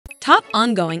Top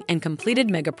ongoing and completed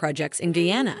megaprojects in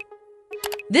Guyana.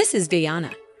 This is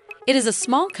Guyana. It is a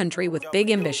small country with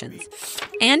big ambitions.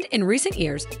 And in recent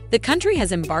years, the country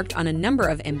has embarked on a number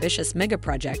of ambitious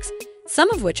megaprojects,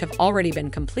 some of which have already been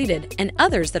completed and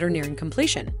others that are nearing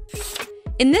completion.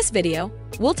 In this video,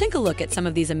 we'll take a look at some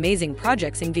of these amazing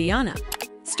projects in Guyana,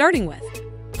 starting with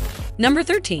Number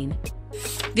 13.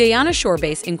 Guyana Shore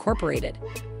Base Incorporated.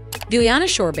 Guyana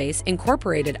Shore Base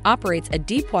Incorporated operates a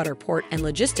deepwater port and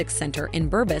logistics center in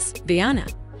Berbice, Guyana.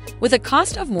 With a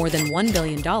cost of more than $1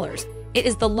 billion, it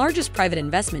is the largest private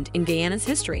investment in Guyana's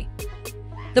history.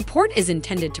 The port is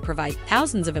intended to provide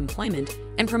thousands of employment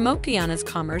and promote Guyana's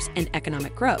commerce and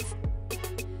economic growth.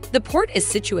 The port is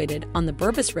situated on the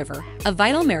Berbice River, a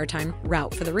vital maritime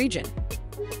route for the region.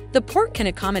 The port can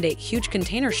accommodate huge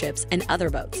container ships and other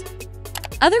boats.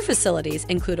 Other facilities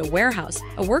include a warehouse,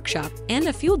 a workshop, and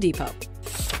a fuel depot.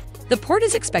 The port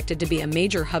is expected to be a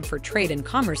major hub for trade and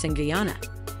commerce in Guyana.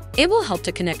 It will help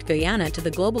to connect Guyana to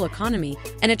the global economy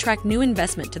and attract new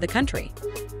investment to the country.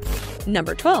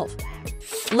 Number 12.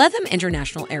 Letham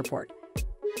International Airport.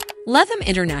 Letham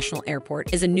International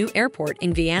Airport is a new airport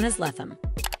in Guyana's Letham.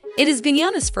 It is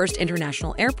Guyana's first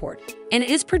international airport, and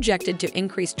it is projected to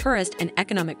increase tourist and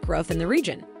economic growth in the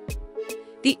region.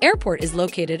 The airport is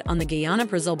located on the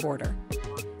Guyana-Brazil border.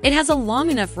 It has a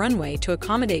long enough runway to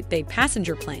accommodate big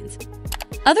passenger planes.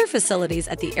 Other facilities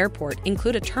at the airport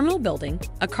include a terminal building,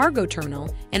 a cargo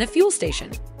terminal, and a fuel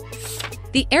station.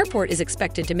 The airport is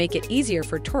expected to make it easier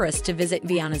for tourists to visit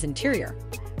Guyana's interior.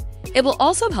 It will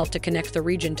also help to connect the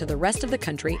region to the rest of the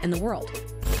country and the world.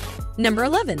 Number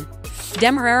 11.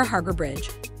 Demerara Harbor Bridge.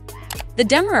 The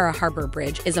Demerara Harbor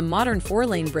Bridge is a modern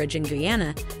 4-lane bridge in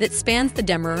Guyana that spans the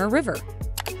Demerara River.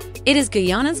 It is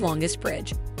Guyana's longest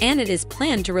bridge, and it is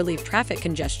planned to relieve traffic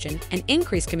congestion and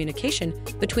increase communication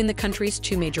between the country's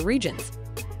two major regions.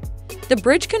 The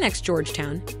bridge connects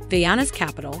Georgetown, Guyana's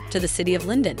capital, to the city of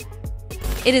Linden.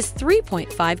 It is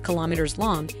 3.5 kilometers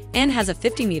long and has a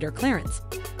 50-meter clearance.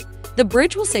 The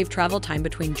bridge will save travel time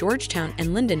between Georgetown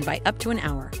and Linden by up to an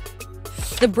hour.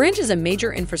 The bridge is a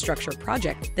major infrastructure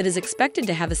project that is expected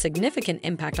to have a significant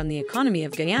impact on the economy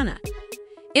of Guyana.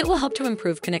 It will help to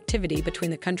improve connectivity between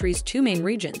the country's two main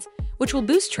regions, which will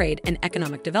boost trade and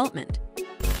economic development.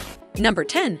 Number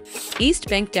 10. East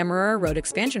Bank Demerara Road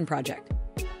Expansion Project.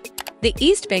 The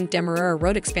East Bank Demerara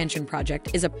Road Expansion Project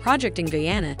is a project in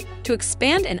Guyana to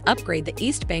expand and upgrade the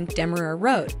East Bank Demerara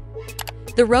Road.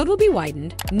 The road will be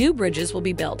widened, new bridges will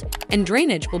be built, and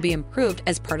drainage will be improved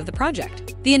as part of the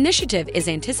project. The initiative is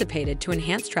anticipated to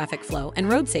enhance traffic flow and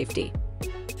road safety.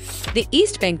 The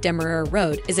East Bank Demerara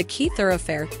Road is a key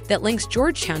thoroughfare that links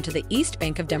Georgetown to the east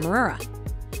bank of Demerara.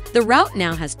 The route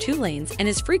now has 2 lanes and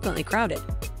is frequently crowded.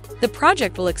 The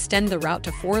project will extend the route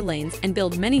to 4 lanes and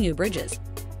build many new bridges.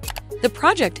 The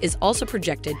project is also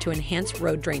projected to enhance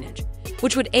road drainage,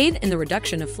 which would aid in the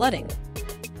reduction of flooding.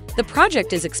 The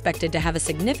project is expected to have a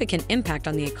significant impact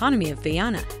on the economy of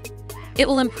Guyana. It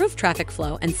will improve traffic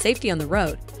flow and safety on the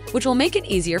road, which will make it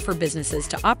easier for businesses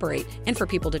to operate and for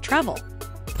people to travel.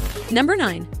 Number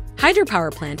 9.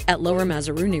 Hydropower Plant at Lower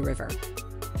Mazaruni River.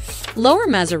 Lower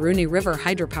Mazaruni River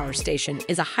Hydropower Station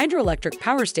is a hydroelectric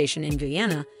power station in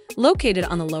Guyana located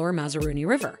on the Lower Mazaruni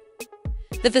River.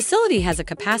 The facility has a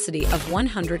capacity of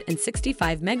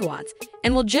 165 megawatts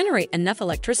and will generate enough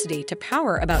electricity to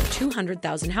power about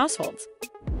 200,000 households.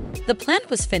 The plant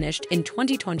was finished in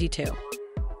 2022.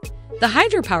 The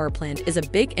hydropower plant is a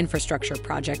big infrastructure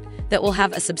project that will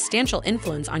have a substantial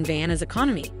influence on Guyana's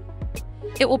economy.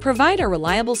 It will provide a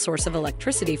reliable source of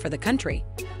electricity for the country,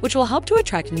 which will help to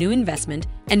attract new investment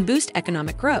and boost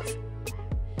economic growth.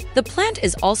 The plant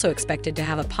is also expected to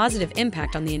have a positive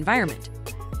impact on the environment.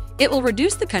 It will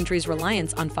reduce the country's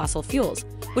reliance on fossil fuels,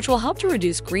 which will help to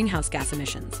reduce greenhouse gas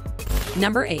emissions.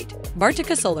 Number 8.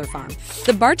 Bartica Solar Farm.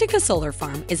 The Bartica Solar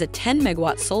Farm is a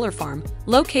 10-megawatt solar farm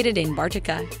located in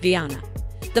Bartica, Guyana.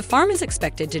 The farm is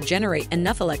expected to generate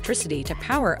enough electricity to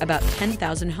power about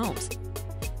 10,000 homes.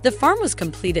 The farm was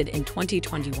completed in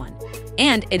 2021,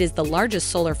 and it is the largest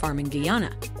solar farm in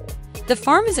Guyana. The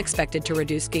farm is expected to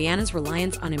reduce Guyana's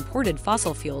reliance on imported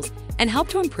fossil fuels and help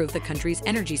to improve the country's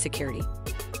energy security.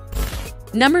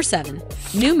 Number 7.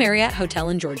 New Marriott Hotel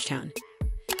in Georgetown.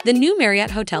 The New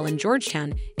Marriott Hotel in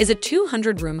Georgetown is a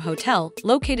 200-room hotel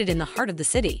located in the heart of the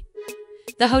city.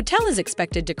 The hotel is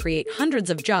expected to create hundreds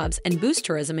of jobs and boost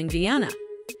tourism in Guyana.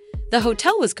 The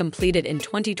hotel was completed in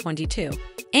 2022,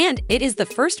 and it is the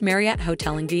first Marriott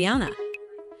hotel in Guyana.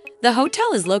 The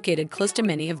hotel is located close to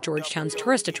many of Georgetown's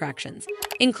tourist attractions,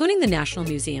 including the National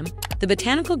Museum, the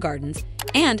Botanical Gardens,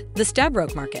 and the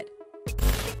Stabroek Market.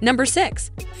 Number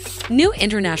 6. New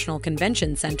International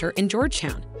Convention Center in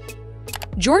Georgetown.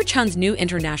 Georgetown's new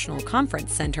International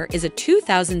Conference Center is a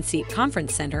 2,000-seat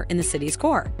conference center in the city's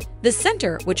core. The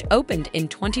center, which opened in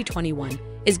 2021,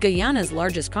 is Guyana's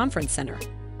largest conference center.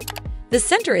 The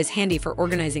center is handy for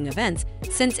organizing events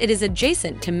since it is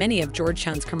adjacent to many of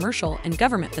Georgetown's commercial and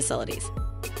government facilities.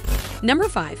 Number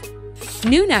 5.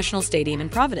 New National Stadium in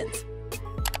Providence.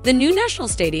 The new National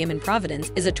Stadium in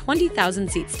Providence is a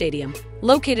 20,000-seat stadium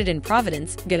located in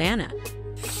Providence, Guyana.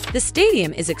 The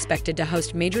stadium is expected to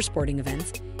host major sporting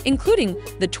events, including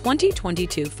the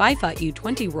 2022 FIFA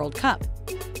U20 World Cup.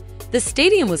 The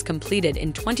stadium was completed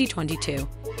in 2022,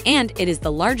 and it is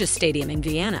the largest stadium in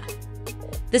Guyana.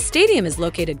 The stadium is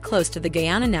located close to the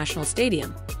Guyana National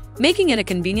Stadium, making it a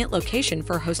convenient location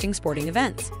for hosting sporting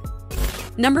events.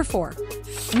 Number 4.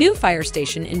 New Fire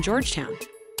Station in Georgetown.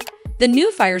 The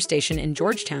new fire station in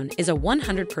Georgetown is a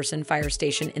 100-person fire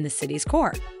station in the city's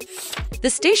core. The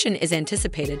station is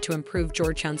anticipated to improve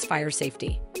Georgetown's fire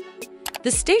safety. The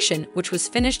station, which was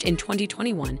finished in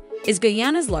 2021, is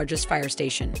Guyana's largest fire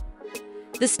station.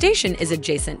 The station is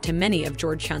adjacent to many of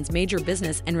Georgetown's major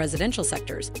business and residential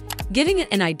sectors, giving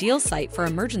it an ideal site for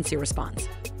emergency response.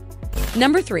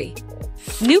 Number 3.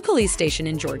 New Police Station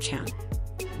in Georgetown.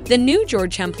 The new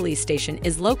Georgetown Police Station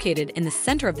is located in the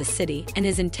center of the city and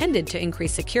is intended to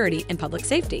increase security and public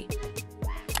safety.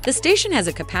 The station has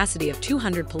a capacity of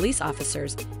 200 police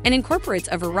officers and incorporates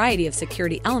a variety of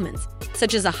security elements,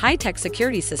 such as a high-tech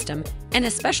security system and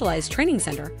a specialized training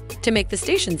center, to make the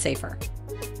station safer.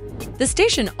 The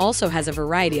station also has a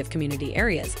variety of community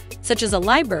areas, such as a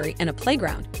library and a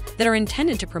playground, that are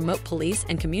intended to promote police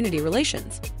and community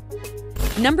relations.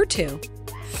 Number 2.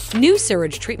 New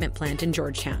Sewage Treatment Plant in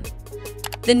Georgetown.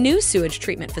 The new sewage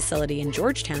treatment facility in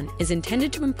Georgetown is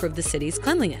intended to improve the city's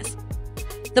cleanliness.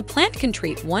 The plant can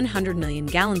treat 100 million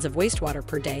gallons of wastewater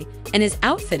per day and is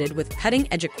outfitted with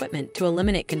cutting-edge equipment to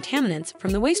eliminate contaminants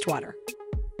from the wastewater.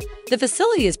 The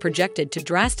facility is projected to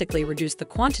drastically reduce the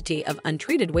quantity of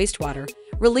untreated wastewater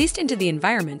released into the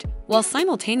environment while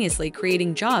simultaneously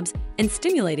creating jobs and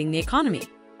stimulating the economy.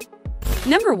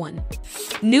 Number 1.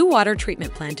 New Water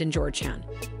Treatment Plant in Georgetown.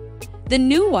 The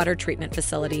new water treatment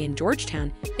facility in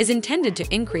Georgetown is intended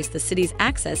to increase the city's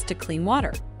access to clean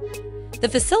water. The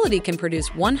facility can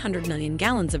produce 100 million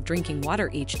gallons of drinking water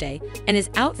each day and is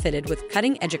outfitted with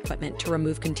cutting-edge equipment to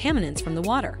remove contaminants from the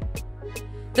water.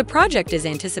 The project is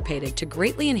anticipated to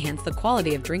greatly enhance the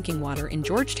quality of drinking water in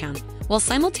Georgetown while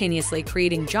simultaneously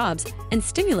creating jobs and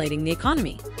stimulating the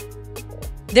economy.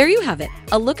 There you have it,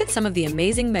 a look at some of the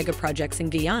amazing megaprojects in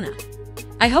Guyana.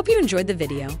 I hope you enjoyed the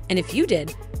video, and if you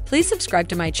did, please subscribe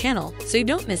to my channel so you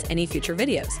don't miss any future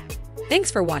videos.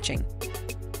 Thanks for watching.